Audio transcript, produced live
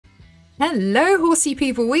Hello horsey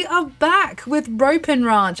people, we are back with Ropin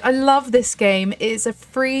Ranch. I love this game. It's a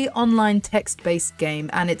free online text-based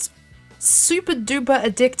game and it's super duper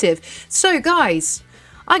addictive. So guys,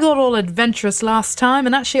 I got all adventurous last time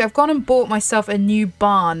and actually I've gone and bought myself a new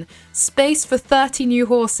barn. Space for 30 new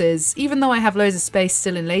horses, even though I have loads of space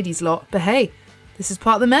still in Lady's lot. But hey, this is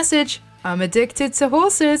part of the message. I'm addicted to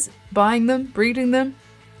horses, buying them, breeding them,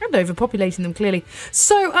 and overpopulating them, clearly.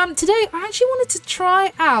 So, today I actually wanted to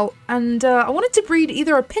try out, and I wanted to breed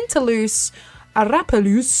either a Pintaloosa, a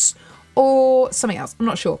ARAAPPALOOSA, or something else. I'm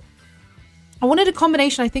not sure. I wanted a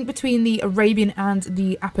combination, I think, between the Arabian and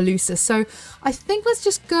the Appaloosa. So, I think let's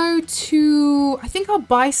just go to... I think I'll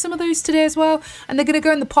buy some of those today as well, and they're going to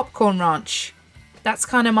go in the popcorn ranch. That's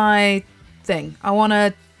kind of my thing. I want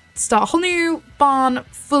to start a whole new barn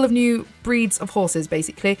full of new breeds of horses,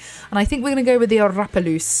 basically. And I think we're going to go with the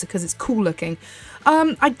ARAAPPALOOSA because it's cool looking.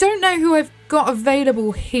 I don't know who I've got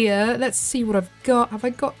available here. Let's see what I've got. Have I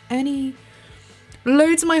got any?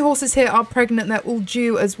 Loads of my horses here are pregnant. They're all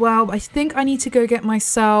due as well. I think I need to go get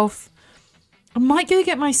myself... I might go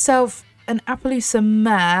get myself an Appaloosa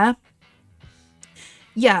mare.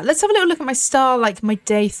 Yeah, let's have a little look at my star, like my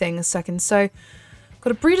day thing a second. So,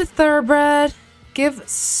 got a breed of thoroughbred. Give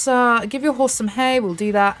your horse some hay, we'll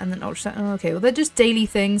do that, and then okay, well they're just daily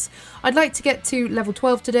things. I'd like to get to level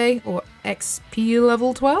 12 today, or XP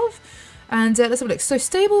level 12, and let's have a look. So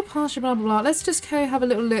stable, pasture, blah blah blah. Let's just go have a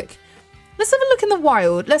little look. Let's have a look in the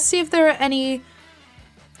wild. Let's see if there are any.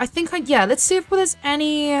 Yeah. Let's see if there's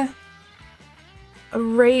any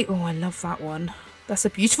array. Oh, I love that one. That's a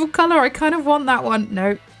beautiful color. I kind of want that one.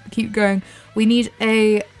 No, keep going. We need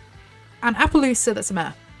an Appaloosa that's a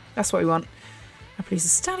mare. That's what we want. Appaloosa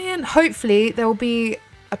stallion. Hopefully there will be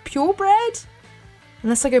a purebred.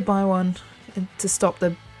 Unless I go buy one to stop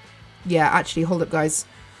the... Yeah, actually, hold up, guys.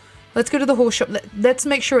 Let's go to the horse shop. Let's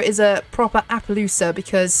make sure it is a proper Appaloosa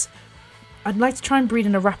because I'd like to try and breed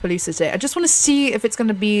an ARAAPPALOOSA today. I just want to see if it's going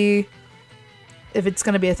to be... If it's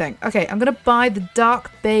going to be a thing. Okay, I'm going to buy the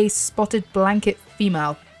dark bay spotted blanket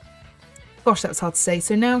female. Gosh, that was hard to say.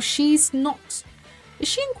 So now she's not... Is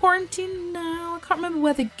she in quarantine now? I can't remember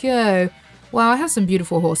where they go. Wow, I have some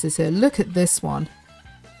beautiful horses here. Look at this one.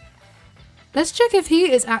 Let's check if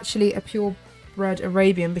he is actually a purebred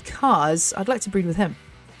Arabian because I'd like to breed with him.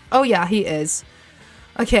 Oh yeah, he is.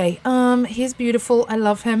 Okay, he's beautiful. I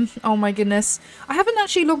love him. Oh my goodness. I haven't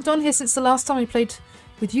actually logged on here since the last time I played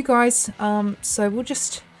with you guys. So we'll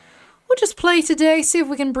just play today, see if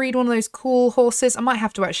we can breed one of those cool horses. I might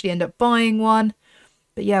have to actually end up buying one.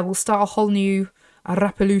 But yeah, we'll start a whole new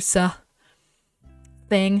ARAAPPALOOSA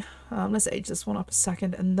thing. Let's age this one up a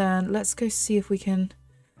second and then let's go see if we can...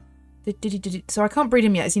 So I can't breed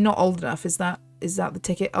him yet. Is he not old enough? Is that the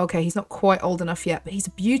ticket? Okay, he's not quite old enough yet, but he's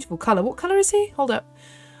a beautiful colour. What colour is he? Hold up.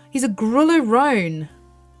 He's a Grullo Roan.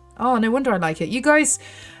 Oh, no wonder I like it. You guys,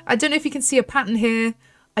 I don't know if you can see a pattern here.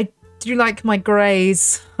 I do like my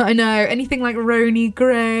greys. I know, anything like Rony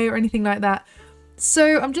grey or anything like that.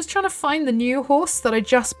 So I'm just trying to find the new horse that I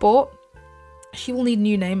just bought. She will need a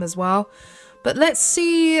new name as well. But let's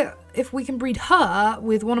see if we can breed her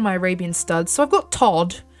with one of my Arabian studs. So I've got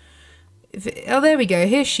Todd. Oh, there we go.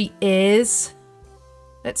 Here she is.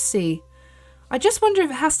 Let's see. I just wonder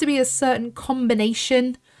if it has to be a certain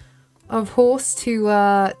combination of horse to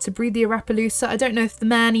breed the ARAAPPALOOSA. I don't know if the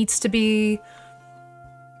mare needs to be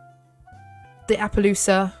the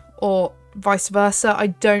Appaloosa or vice versa. I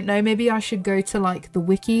don't know. Maybe I should go to like the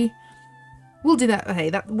wiki. We'll do that.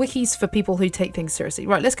 Hey, that wiki's for people who take things seriously.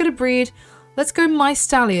 Right, let's go to breed. Let's go my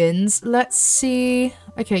stallions. Let's see.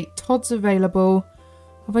 Okay, Todd's available.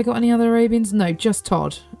 Have I got any other Arabians? No, just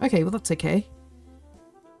Todd. Okay, well that's okay.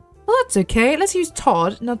 Well, that's okay. Let's use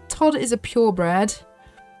Todd. Now, Todd is a purebred.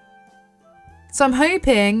 So I'm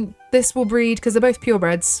hoping this will breed, because they're both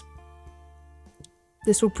purebreds.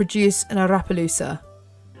 This will produce an ARAAPPALOOSA.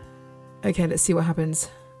 Okay, let's see what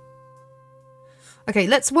happens. Okay,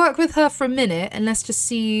 let's work with her for a minute and let's just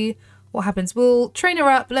see what happens. We'll train her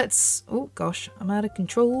up. Let's... Oh, gosh. I'm out of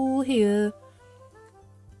control here.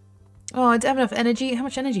 Oh, I don't have enough energy. How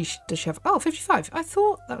much energy does she have? Oh, 55. I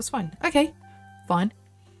thought that was fine. Okay, fine.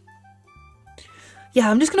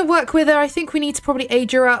 Yeah, I'm just going to work with her. I think we need to probably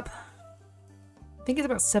age her up. I think it's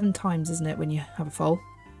about 7 times, isn't it, when you have a foal?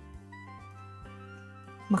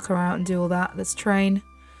 Muck her out and do all that. Let's train.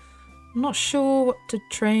 I'm not sure what to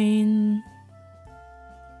train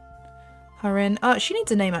her in. She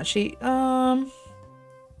needs a name, actually. I'm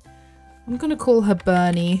going to call her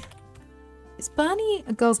Bernie. Is Bernie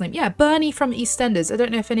a girl's name? Yeah, Bernie from EastEnders. I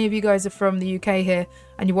don't know if any of you guys are from the UK here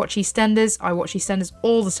and you watch EastEnders. I watch EastEnders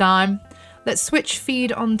all the time. Let's switch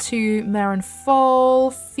feed onto mare and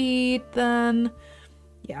foal feed then.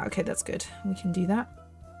 Yeah, okay, that's good. We can do that.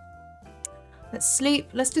 Let's sleep.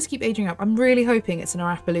 Let's just keep aging up. I'm really hoping it's an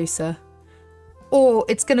ARAAPPALOOSA. Or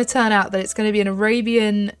it's going to turn out that it's going to be an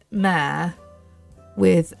Arabian mare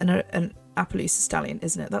with an Appaloosa stallion,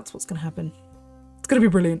 isn't it? That's what's going to happen. It's going to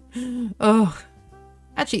be brilliant. Oh.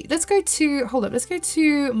 Actually, let's go to... Hold up. Let's go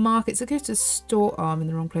to markets. Let's go to store... Oh, I'm in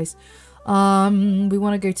the wrong place. We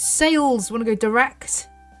want to go to sales. We want to go direct.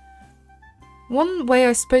 One way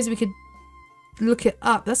I suppose we could look it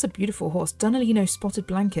up. That's a beautiful horse. Dunalino spotted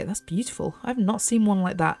blanket. That's beautiful. I've not seen one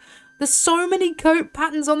like that. There's so many coat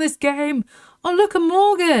patterns on this game. Oh, look, a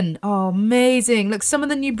Morgan. Oh, amazing. Look, some of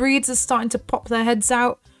the new breeds are starting to pop their heads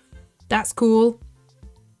out. That's cool.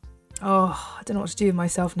 Oh, I don't know what to do with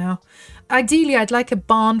myself now. Ideally, I'd like a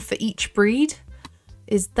barn for each breed.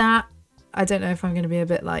 Is that... I don't know if I'm going to be a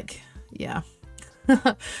bit like... Yeah.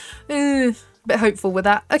 A bit hopeful with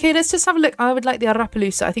that. Okay, let's just have a look. I would like the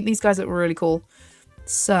ARAAPPALOOSA. I think these guys look really cool.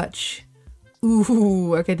 Search.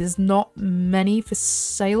 Ooh, okay, there's not many for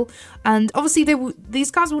sale. And obviously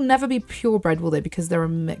these guys will never be purebred, will they? Because they're a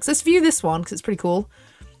mix. Let's view this one because it's pretty cool.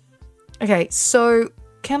 Okay, so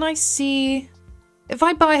can I see... If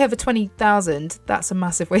I buy her for 20,000, that's a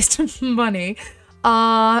massive waste of money.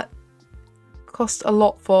 Cost a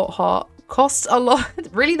lot for her. Cost a lot.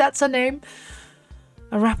 Really, that's her name?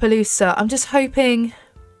 ARAAPPALOOSA. I'm just hoping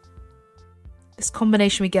this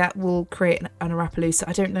combination we get will create an ARAAPPALOOSA.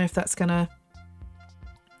 I don't know if that's gonna...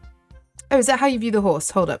 Oh, is that how you view the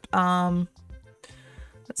horse? Hold up.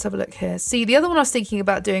 Let's have a look here. See, the other one I was thinking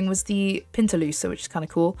about doing was the Pintaloosa, which is kind of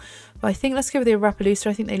cool. But I think let's go with the ARAAPPALOOSA.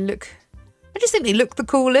 I think they look... I just think they look the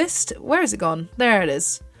coolest. Where is it gone? There it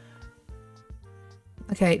is.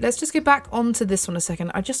 Okay, let's just go back onto this one a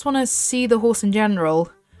second. I just want to see the horse in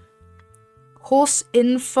general. Horse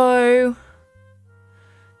info.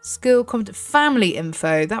 Skill, competent, family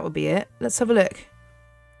info. That would be it. Let's have a look.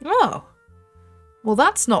 Oh. Well,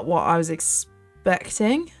 that's not what I was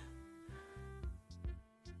expecting.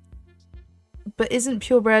 But isn't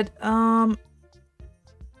purebred...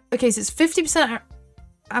 Okay, so it's 50%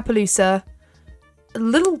 Appaloosa. A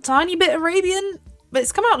little tiny bit Arabian. But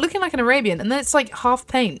it's come out looking like an Arabian. And then it's like half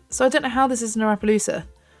paint. So I don't know how this is an Appaloosa.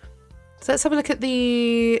 So let's have a look at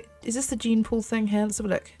the... Is this the gene pool thing here? Let's have a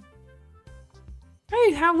look.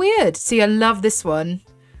 Oh, how weird. See, I love this one.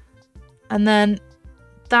 And then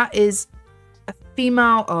that is a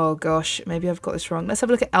female... Oh, gosh. Maybe I've got this wrong. Let's have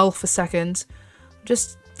a look at Elf a second.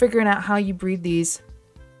 Just figuring out how you breed these.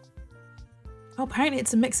 Oh, apparently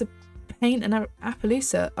it's a mix of paint and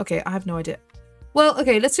Appaloosa. Okay, I have no idea. Well,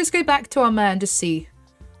 okay, let's just go back to our mare and just see.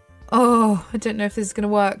 Oh, I don't know if this is going to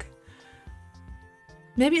work.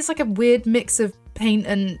 Maybe it's like a weird mix of paint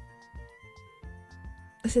and...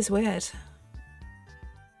 This is weird.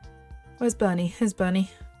 Where's Bernie? Here's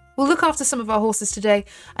Bernie. We'll look after some of our horses today.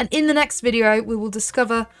 And in the next video, we will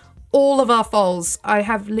discover all of our foals. I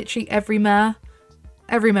have literally every mare.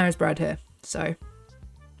 Every mare is bred here. So.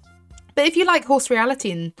 But if you like horse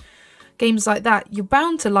reality and games like that, you're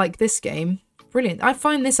bound to like this game. Brilliant. I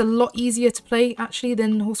find this a lot easier to play, actually,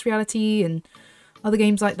 than horse reality and other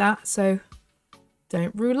games like that. So,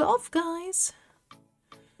 don't rule it off, guys.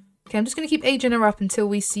 Okay, I'm just going to keep aging her up until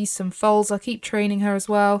we see some foals. I'll keep training her as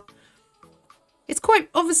well. It's quite...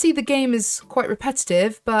 Obviously, the game is quite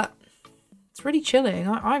repetitive, but it's really chilling.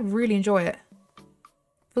 I really enjoy it.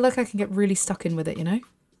 I feel like I can get really stuck in with it, you know?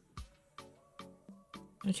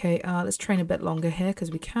 Okay, let's train a bit longer here, because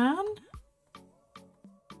we can.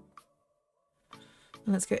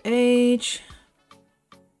 And let's go age.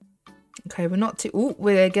 Okay, we're not too... Oh,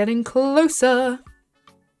 we're getting closer.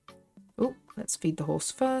 Oh, let's feed the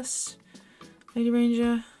horse first. Lady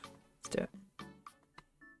Ranger. Let's do it.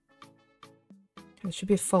 Okay, there should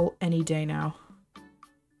be a foal any day now.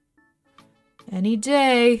 Any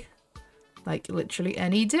day. Like, literally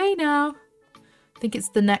any day now. I think it's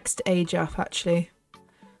the next age up, actually.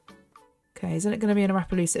 Okay, isn't it going to be an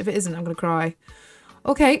ARAAPPALOOSA? If it isn't, I'm going to cry.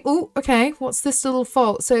 Okay, oh, okay. What's this little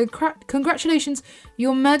fault? So, congratulations.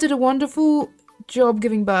 Your mare did a wonderful job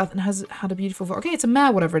giving birth and has had a beautiful foal. Okay, it's a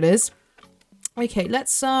mare, whatever it is. Okay,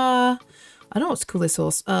 let's, I don't know what to call this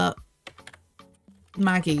horse.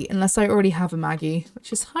 Maggie, unless I already have a Maggie,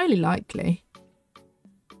 which is highly likely.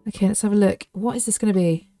 Okay, let's have a look. What is this going to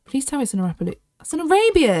be? Please tell me it's an ARAAPPALOOSA. It's an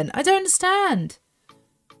Arabian. I don't understand.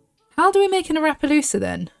 How do we make an ARAAPPALOOSA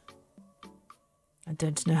then? I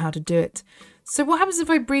don't know how to do it. So what happens if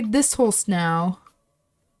I breed this horse now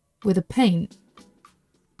with a paint?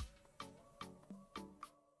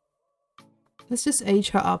 Let's just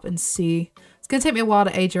age her up and see. It's going to take me a while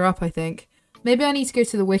to age her up, I think. Maybe I need to go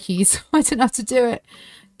to the wikis. I don't know how to do it.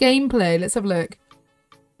 Gameplay. Let's have a look.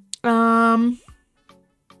 Gameplay.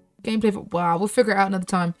 Wow, we'll figure it out another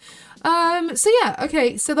time. So yeah,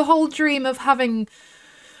 okay. So the whole dream of having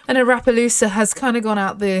an ARAAPPALOOSA has kind of gone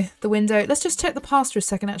out the window. Let's just check the pasture a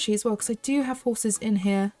second actually as well, because I do have horses in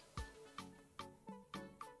here.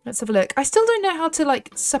 Let's have a look. I still don't know how to like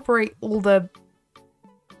separate all the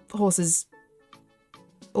horses,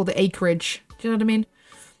 all the acreage. Do you know what I mean?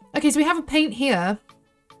 Okay, so we have a paint here.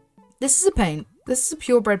 This is a paint. This is a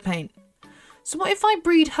purebred paint. So what if I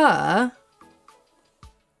breed her,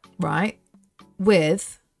 right,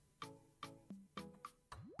 with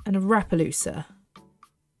an ARAAPPALOOSA?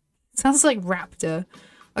 Sounds like raptor.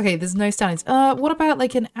 Okay, there's no stallions. What about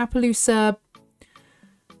like an APPALOOSA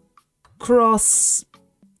cross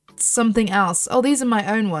something else? Oh, these are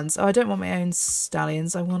my own ones. Oh, I don't want my own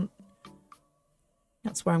stallions. I want...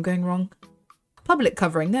 That's where I'm going wrong. Public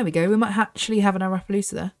covering. There we go. We might actually have an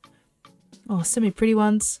ARAAPPALOOSA there. Oh, so many pretty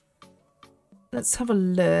ones. Let's have a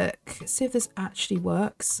look. See if this actually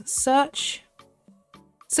works. Search.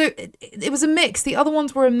 So it was a mix. The other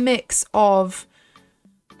ones were a mix of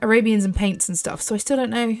Arabians and paints and stuff. So I still don't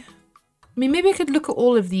know. I mean, maybe I could look at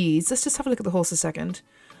all of these. Let's just have a look at the horse a second.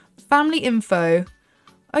 Family info.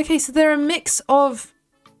 Okay, so they're a mix of...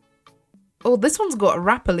 Oh, this one's got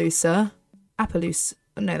ARAAPPALOOSA. APPALOOSA.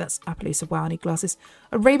 No, that's APPALOOSA. Wow, I need glasses.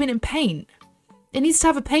 Arabian and paint. It needs to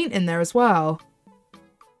have a paint in there as well.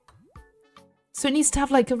 So it needs to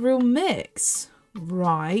have like a real mix.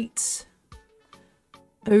 Right.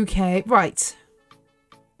 Okay, right.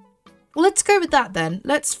 Well, let's go with that then.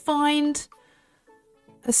 Let's find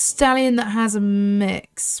a stallion that has a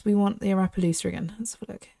mix. We want the ARAAPPALOOSA again. Let's have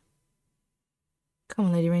a look. Come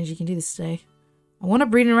on, Lady Ranger, you can do this today. I want to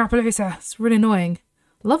breed an ARAAPPALOOSA. It's really annoying.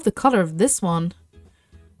 I love the colour of this one.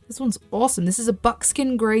 This one's awesome. This is a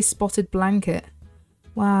buckskin grey spotted blanket.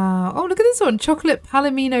 Wow. Oh, look at this one. Chocolate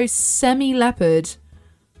Palomino semi-leopard.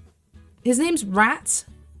 His name's Rat.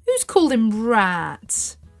 Who's called him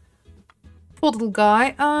Rat? Poor little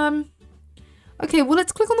guy. Okay, well,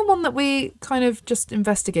 let's click on the one that we kind of just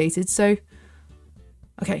investigated. So,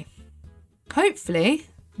 okay. Hopefully,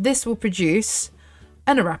 this will produce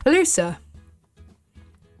an ARAAPPALOOSA.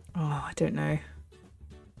 Oh, I don't know.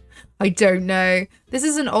 I don't know. This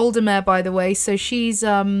is an older mare, by the way, so she's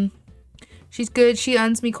good. She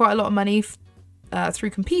earns me quite a lot of money through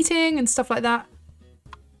competing and stuff like that.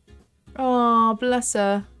 Oh, bless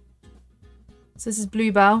her. So this is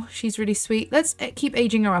Bluebell. She's really sweet. Let's keep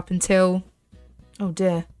aging her up until... Oh,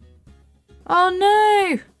 dear. Oh,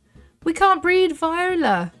 no. We can't breed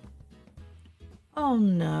Viola. Oh,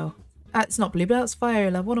 no. It's not Bluebell, it's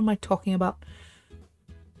Viola. What am I talking about?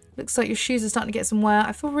 Looks like your shoes are starting to get some wear.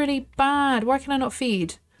 I feel really bad. Why can I not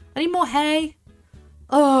feed? I need more hay.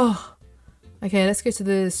 Oh. Okay, let's go to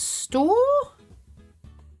the store.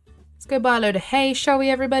 Let's go buy a load of hay, shall we,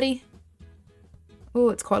 everybody? Oh,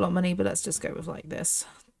 it's quite a lot of money, but let's just go with like this.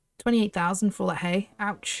 28,000 for all that hay.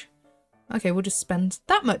 Ouch. Okay, we'll just spend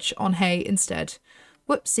that much on hay instead.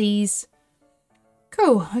 Whoopsies.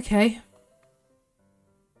 Cool, okay.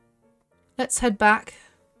 Let's head back.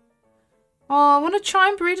 Oh, I want to try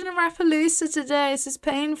and breed an ARAAPPALOOSA today. This is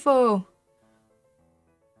painful.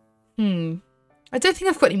 I don't think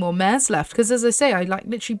I've got any more mares left because, as I say, I like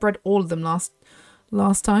literally bred all of them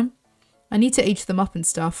last time. I need to age them up and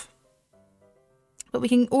stuff. But we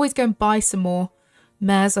can always go and buy some more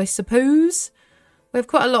mares, I suppose. We have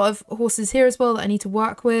quite a lot of horses here as well that I need to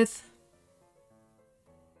work with.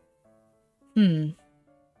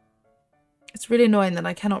 It's really annoying that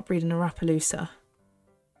I cannot breed an ARAAPPALOOSA.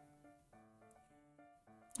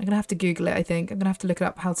 I'm going to have to Google it, I think. I'm going to have to look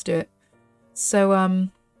up how to do it. So,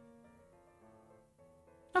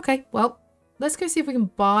 okay, well, let's go see if we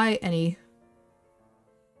can buy any.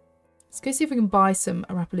 Let's go see if we can buy some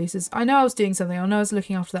ARAAPPALOOSAs. I know I was doing something. I know I was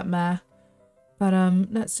looking after that mare. But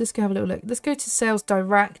let's just go have a little look. Let's go to sales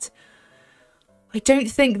direct. I don't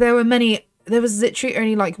think there were many. There was literally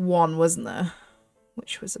only like one, wasn't there?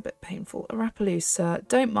 Which was a bit painful. ARAAPPALOOSA.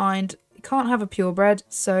 Don't mind. You can't have a purebred,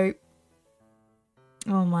 so...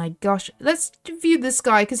 Oh my gosh. Let's view this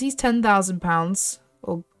guy because he's £10,000.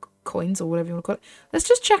 Or coins or whatever you want to call it. Let's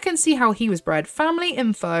just check and see how he was bred. Family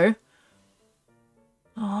info.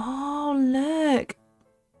 Oh, look.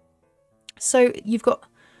 So you've got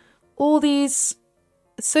all these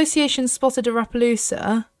association spotted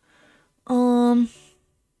ARAAPPALOOSA.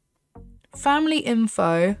 Family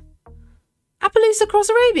info. APPALOOSA cross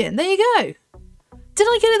Arabian. There you go. Did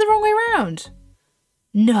I get it the wrong way around?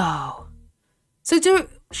 No. So do...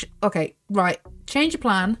 Okay, right. Change your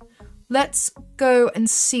plan. Let's go and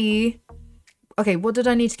see... Okay, what did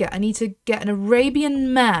I need to get? I need to get an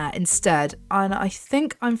Arabian mare instead. And I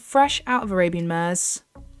think I'm fresh out of Arabian mares.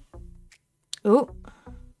 Oh.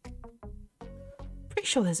 Pretty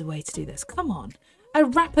sure there's a way to do this. Come on.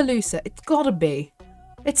 ARAAPPALOOSA. It's gotta be.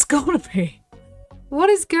 It's gotta be. What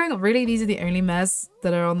is going on? Really? These are the only mares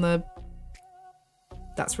that are on the...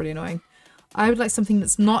 That's really annoying. I would like something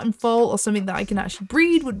that's not in foal or something that I can actually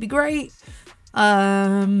breed would be great.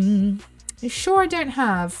 You sure I don't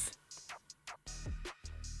have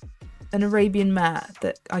an Arabian mare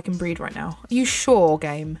that I can breed right now? Are you sure,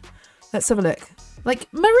 game? Let's have a look. Like,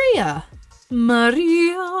 Maria.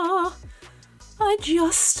 Maria. I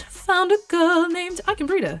just found a girl named... I can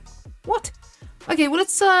breed her. What? Okay, well,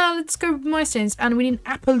 let's go with my stones, and we need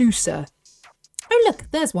an Appaloosa. Oh,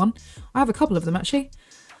 look, there's one. I have a couple of them, actually.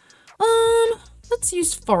 Let's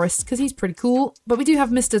use Forest, because he's pretty cool. But we do have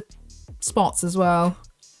Mr. Spots as well.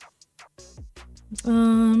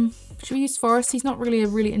 Should we use Forest? He's not really a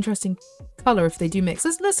really interesting colour if they do mix.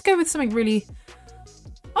 Let's go with something really...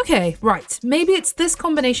 Okay, right. Maybe it's this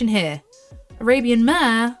combination here. Arabian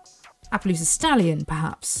Mare, Appaloosa Stallion,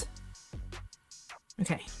 perhaps.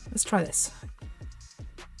 Okay, let's try this.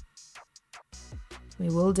 We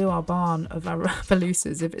will do our barn of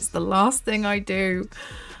ARAAPPALOOSAs if it's the last thing I do.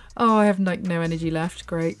 Oh, I have like no energy left.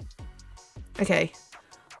 Great. Okay,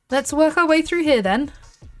 let's work our way through here then.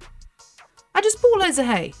 I just bought loads of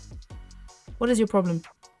hay. What is your problem?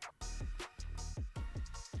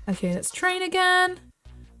 Okay, let's train again.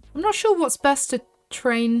 I'm not sure what's best to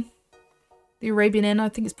train the Arabian in. I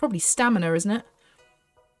think it's probably stamina, isn't it?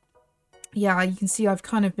 Yeah, you can see I've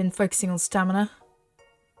kind of been focusing on stamina.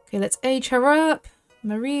 Okay, let's age her up.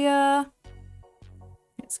 Maria.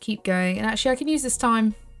 Let's keep going. And actually, I can use this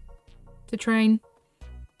time to train.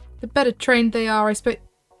 The better trained they are, I suppose.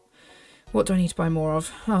 What do I need to buy more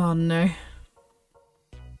of? Oh, no.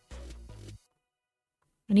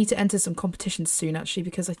 I need to enter some competitions soon, actually,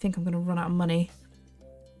 because I think I'm going to run out of money.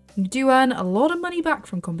 You do earn a lot of money back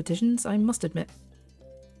from competitions, I must admit.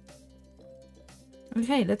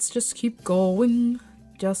 Okay, let's just keep going.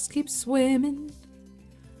 Just keep swimming.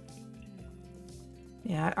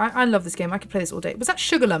 Yeah, I love this game. I could play this all day. Was that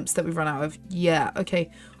sugar lumps that we've run out of? Yeah, okay.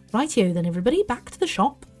 Rightio then, everybody. Back to the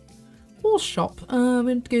shop. Horse shop. We're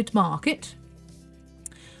going to go to market.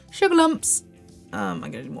 Sugar lumps. I'm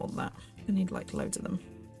going to do more than that. I need, like, loads of them.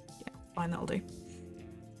 Yeah, fine, that'll do.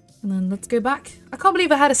 And then let's go back. I can't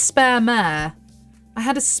believe I had a spare mare. I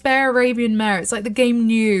had a spare Arabian mare. It's like the game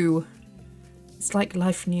knew. It's like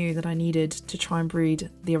life knew that I needed to try and breed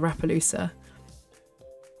the ARAAPPALOOSA.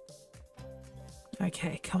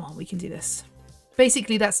 Okay, come on, we can do this.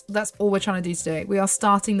 Basically, that's all we're trying to do today. We are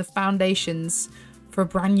starting the foundations for a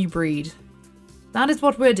brand new breed. That is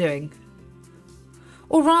what we're doing.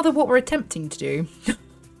 Or rather, what we're attempting to do.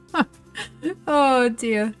 Oh,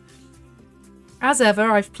 dear. As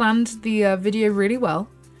ever, I've planned the video really well.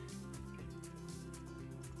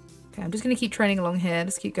 Okay, I'm just going to keep training along here.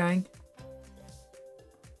 Let's keep going.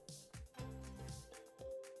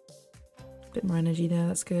 Bit more energy there,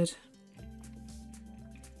 that's good.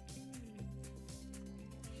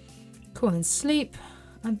 Cool, and then sleep.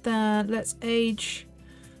 And then let's age.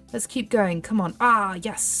 Let's keep going. Come on. Ah,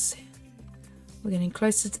 yes. We're getting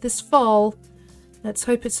closer to this fall. Let's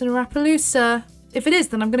hope it's an ARAAPPALOOSA. If it is,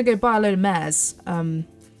 then I'm going to go buy a load of mares.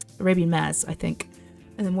 Arabian mares, I think.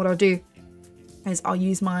 And then what I'll do is I'll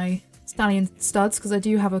use my stallion studs, because I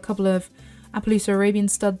do have a couple of ARAAPPALOOSA Arabian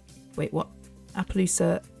stud... Wait, what?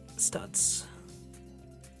 ARAAPPALOOSA studs.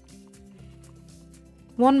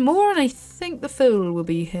 One more, and I think the foal will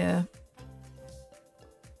be here.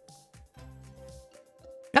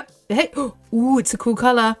 Hey, ooh, it's a cool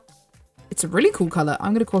colour. It's a really cool colour.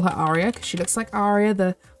 I'm going to call her Aria because she looks like Aria,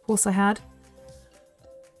 the horse I had.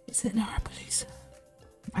 Is it an ARAAPPALOOSA?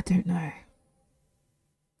 I don't know.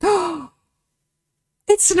 Oh,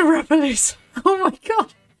 it's an ARAAPPALOOSA. Oh my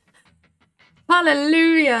god.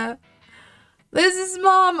 Hallelujah. This is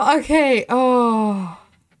mom. Okay. Oh.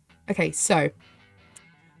 Okay, so.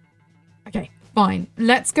 Okay, fine.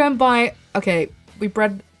 Let's go and buy. Okay, we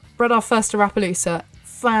bred our first ARAAPPALOOSA.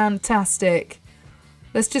 Fantastic.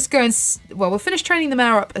 Let's just go and... Well, we'll finish training the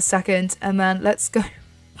mare up a second, and then let's go.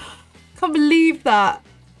 Can't believe that.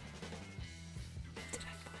 Did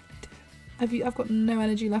I find it? I've got no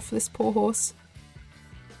energy left for this poor horse.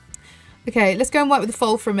 Okay, let's go and work with the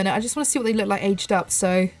foal for a minute. I just want to see what they look like aged up,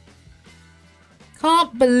 so...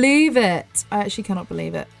 Can't believe it. I actually cannot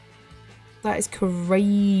believe it. That is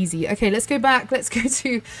crazy. Okay, let's go back. Let's go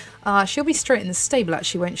to... she'll be straight in the stable,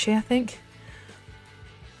 actually, won't she, I think?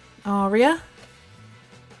 Aria.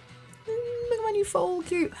 Look at my new foal.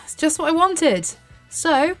 Cute. It's just what I wanted.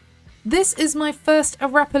 So, this is my first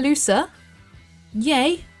ARAAPPALOOSA.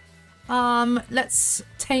 Yay. Let's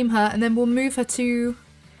tame her and then we'll move her to...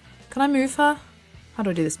 Can I move her? How do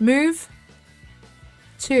I do this? Move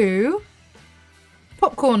to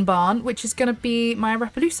Popcorn Barn, which is going to be my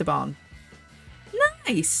ARAAPPALOOSA barn.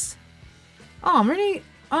 Nice. Oh,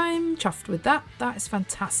 I'm chuffed with that. That is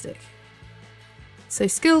fantastic. So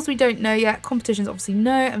skills we don't know yet. Competitions obviously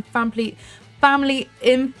no. And family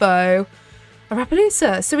info.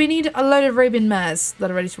 ARAAPPALOOSA. So we need a load of Ropin mares that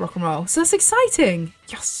are ready to rock and roll. So that's exciting.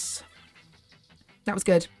 Yes. That was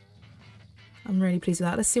good. I'm really pleased with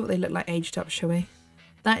that. Let's see what they look like aged up, shall we?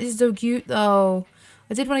 That is so cute though.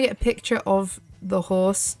 I did want to get a picture of the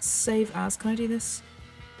horse. Save as. Can I do this?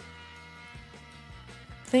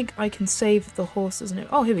 I think I can save the horse as an...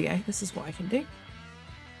 Oh, here we go. This is what I can do.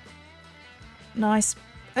 Nice.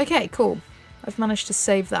 Okay, cool. I've managed to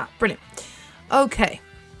save that. Brilliant. Okay.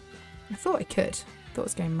 I thought I could. I thought I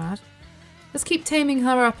was going mad. Let's keep taming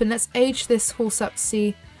her up and let's age this horse up to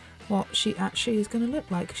see what she actually is going to look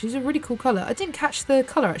like. She's a really cool colour. I didn't catch the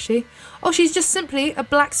colour actually. Oh, she's just simply a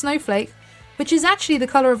black snowflake, which is actually the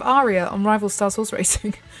colour of Aria on Rival Stars Horse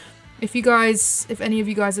Racing. If any of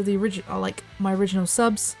you guys are the original, like my original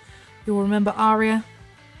subs, you'll remember Aria.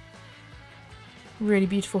 Really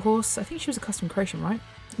beautiful horse. I think she was a custom creation, right?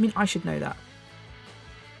 I mean, I should know that.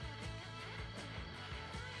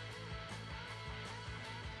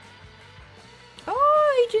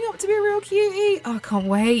 Oh, aging up to be a real cutie. Oh, I can't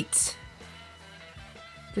wait.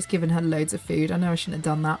 Just giving her loads of food. I know I shouldn't have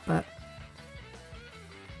done that, but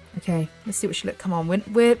okay. Let's see what she looks. Come on,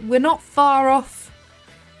 we're not far off.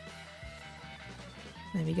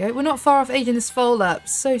 There we go. We're not far off aging this foal up.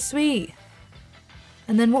 So sweet.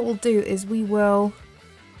 And then what we'll do is we will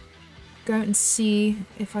go and see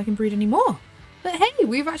if I can breed any more. But hey,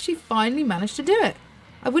 we've actually finally managed to do it.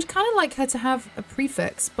 I would kind of like her to have a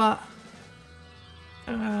prefix, but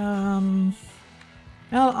LRG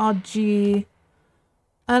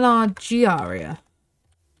Aria.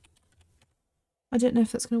 I don't know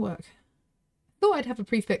if that's going to work. Thought I'd have a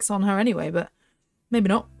prefix on her anyway, but maybe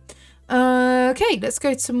not. Okay, let's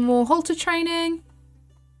go to more halter training.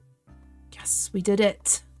 Yes, we did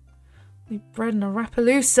it. We bred an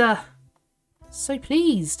ARAAPPALOOSA. So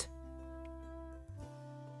pleased.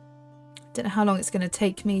 Don't know how long it's going to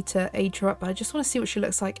take me to age her up, but I just want to see what she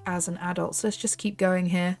looks like as an adult. So let's just keep going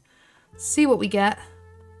here. See what we get.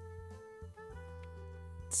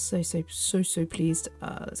 So pleased.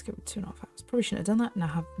 Let's go with 2.5 hours. Probably shouldn't have done that. Now I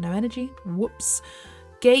have no energy. Whoops.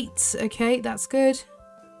 Gate. Okay, that's good.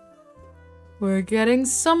 We're getting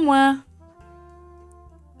somewhere.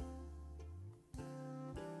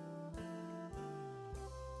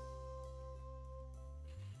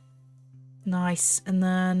 Nice. And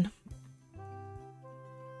then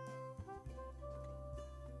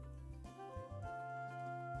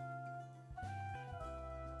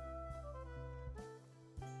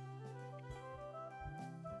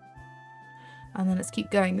let's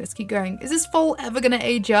keep going. Let's keep going. Is this foal ever going to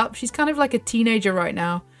age up? She's kind of like a teenager right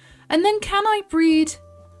now. And then can I breed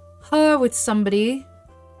her with somebody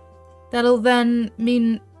that'll then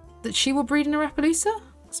mean that she will breed an ARAAPPALOOSA?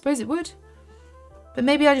 I suppose it would. But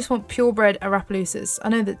maybe I just want purebred ARAAPPALOOSAs. I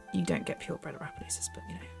know that you don't get purebred ARAAPPALOOSAs, but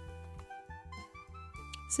you know.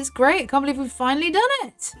 This is great. I can't believe we've finally done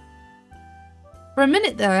it. For a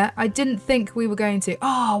minute there, I didn't think we were going to.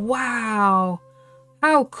 Oh, wow.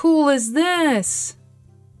 How cool is this?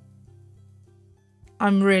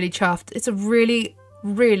 I'm really chuffed. It's a really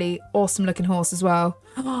awesome looking horse as well.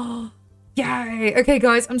 Oh, yay. Okay,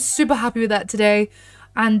 guys, I'm super happy with that today.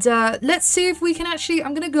 And let's see if we can actually...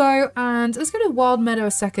 I'm going to go and... Let's go to Wild Meadow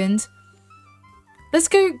a second. Let's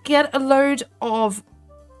go get a load of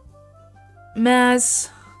mares.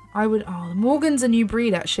 I would... Oh, the Morgan's a new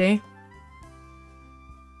breed, actually.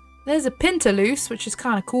 There's a Pinterloose, which is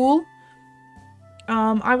kind of cool.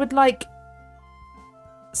 I would like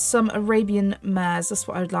some Arabian mares. That's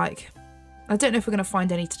what I would like. I don't know if we're going to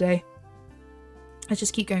find any today. Let's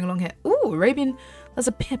just keep going along here. Ooh, Arabian. There's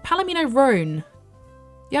a Palomino Roan.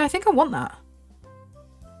 Yeah, I think I want that.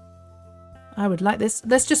 I would like this.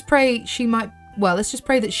 Let's just pray she might... Well, let's just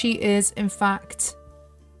pray that she is, in fact...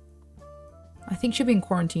 I think she'll be in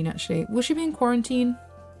quarantine, actually. Will she be in quarantine?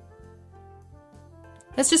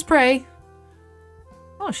 Let's just pray.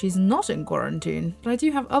 Oh, she's not in quarantine. But I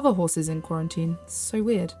do have other horses in quarantine. It's so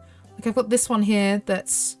weird. Like, I've got this one here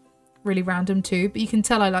that's really random too. But you can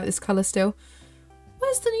tell I like this colour still.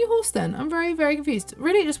 Where's the new horse then? I'm very confused.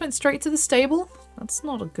 Really? It just went straight to the stable? That's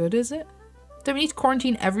not a good, is it? Don't we need to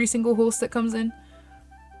quarantine every single horse that comes in?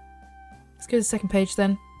 Let's go to the second page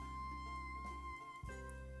then.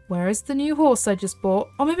 Where is the new horse I just bought?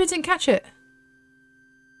 Oh, maybe I didn't catch it.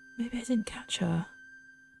 Maybe I didn't catch her.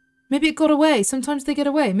 Maybe it got away. Sometimes they get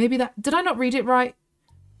away. Maybe that... Did I not read it right?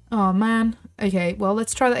 Oh, man. Okay, well,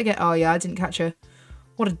 let's try that again. Oh, yeah, I didn't catch her.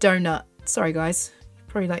 What a donut. Sorry, guys.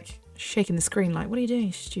 Probably, like, shaking the screen like, what are you doing,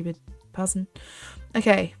 you stupid person?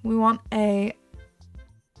 Okay, we want a...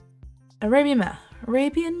 Arabian mare.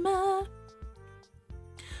 Arabian mare.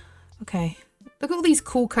 Okay. Look at all these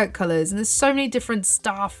cool coat colours. And there's so many different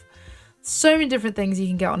stuff. So many different things you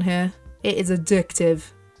can get on here. It is addictive.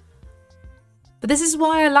 But this is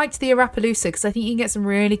why I liked the ARAAPPALOOSA, because I think you can get some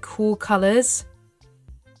really cool colours.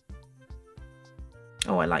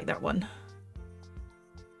 Oh, I like that one.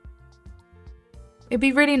 It'd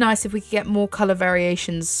be really nice if we could get more colour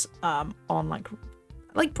variations on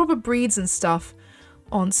like proper breeds and stuff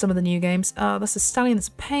on some of the new games. That's a stallion, that's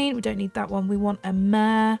a paint. We don't need that one. We want a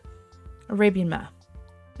mare. Arabian mare.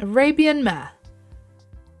 Arabian mare.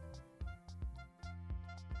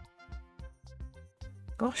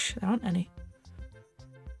 Gosh, there aren't any.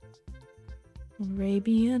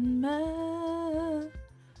 Arabian mare.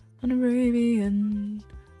 An Arabian.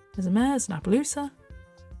 There's a mare, there's an ARAAPPALOOSA.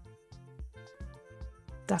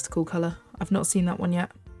 That's a cool colour. I've not seen that one yet.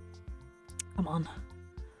 Come on.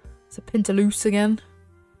 It's a Pieterse again.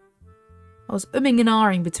 I was umming and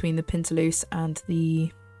ahhing between the Pieterse and the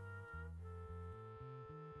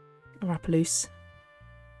ARAAPPALOOSA.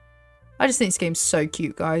 I just think this game's so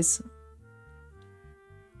cute, guys.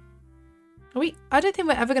 I don't think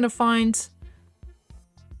we're ever going to find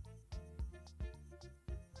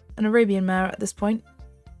an Arabian mare at this point.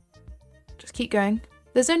 Just keep going.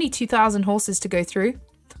 There's only 2,000 horses to go through.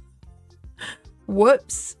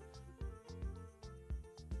 Whoops.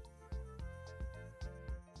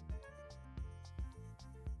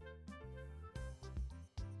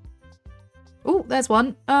 Oh, there's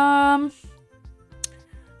one.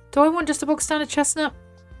 Do I want just a bog standard chestnut?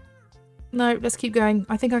 No, let's keep going.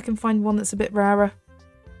 I think I can find one that's a bit rarer.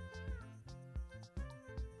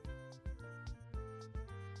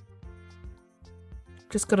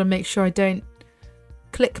 Just got to make sure I don't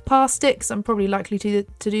click past it, because I'm probably likely to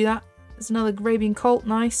do that. There's another Arabian colt,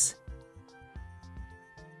 nice.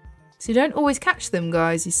 So you don't always catch them,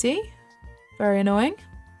 guys, you see? Very annoying.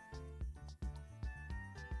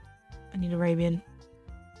 I need Arabian.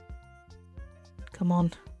 Come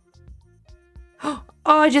on. Oh,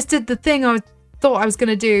 I just did the thing I thought I was going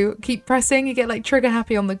to do. Keep pressing, you get like trigger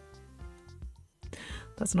happy on the...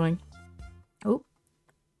 That's annoying. Oh.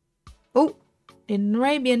 Oh, need an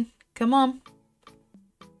Arabian. Come on.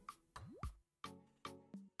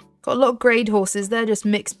 Got a lot of grade horses. They're just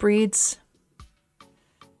mixed breeds.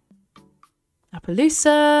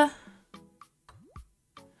 ARAAPPALOOSA.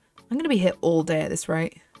 I'm going to be hit all day at this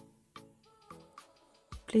rate.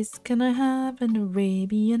 Please, can I have an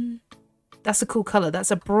Arabian? That's a cool colour. That's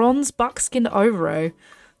a bronze buckskin overo.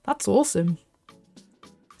 That's awesome.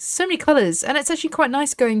 So many colours. And it's actually quite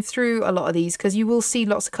nice going through a lot of these, because you will see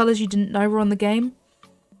lots of colours you didn't know were on the game.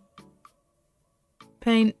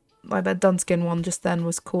 Paint. Like that Dunskin one just then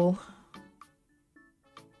was cool.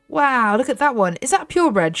 Wow, look at that one. Is that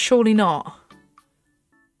purebred? Surely not.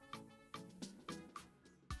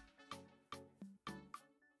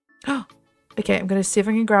 Okay, I'm going to see if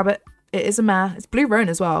I can grab it. It is a mare. It's blue roan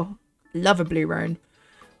as well. Love a blue roan.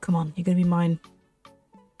 Come on, you're going to be mine.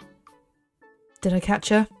 Did I catch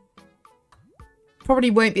her?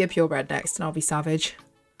 Probably won't be a purebred next and I'll be savage.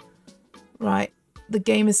 Right, the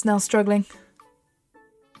game is now struggling.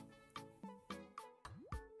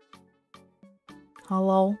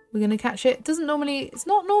 Hello, we're going to catch it. It's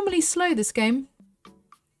not normally slow, this game.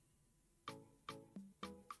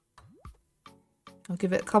 I'll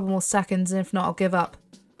give it a couple more seconds, and if not, I'll give up.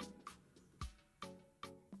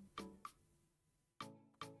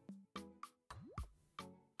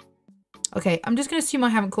 Okay, I'm just going to assume I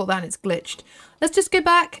haven't caught that and it's glitched. Let's just go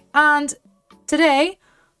back, and today,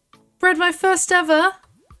 bred my first ever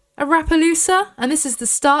ARAAPPALOOSA, and this is the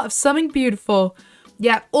start of something beautiful.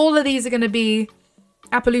 Yeah, all of these are going to be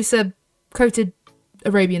ARAAPPALOOSA coated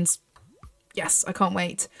Arabians. Yes, I can't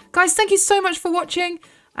wait. Guys, thank you so much for watching.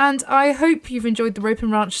 And I hope you've enjoyed the Ropin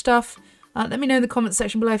Ranch stuff. Let me know in the comments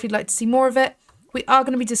section below if you'd like to see more of it. We are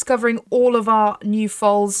going to be discovering all of our new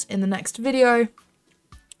foals in the next video.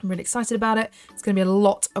 I'm really excited about it. It's going to be a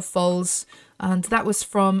lot of foals. And that was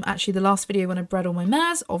from actually the last video when I bred all my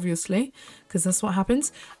mares, obviously, because that's what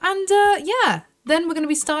happens. And yeah, then we're going to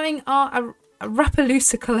be starting our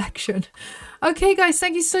ARAAPPALOOSA collection. Okay, guys,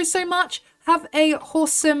 thank you so much. Have a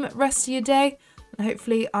wholesome rest of your day. And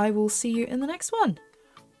hopefully I will see you in the next one.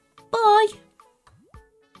 Bye!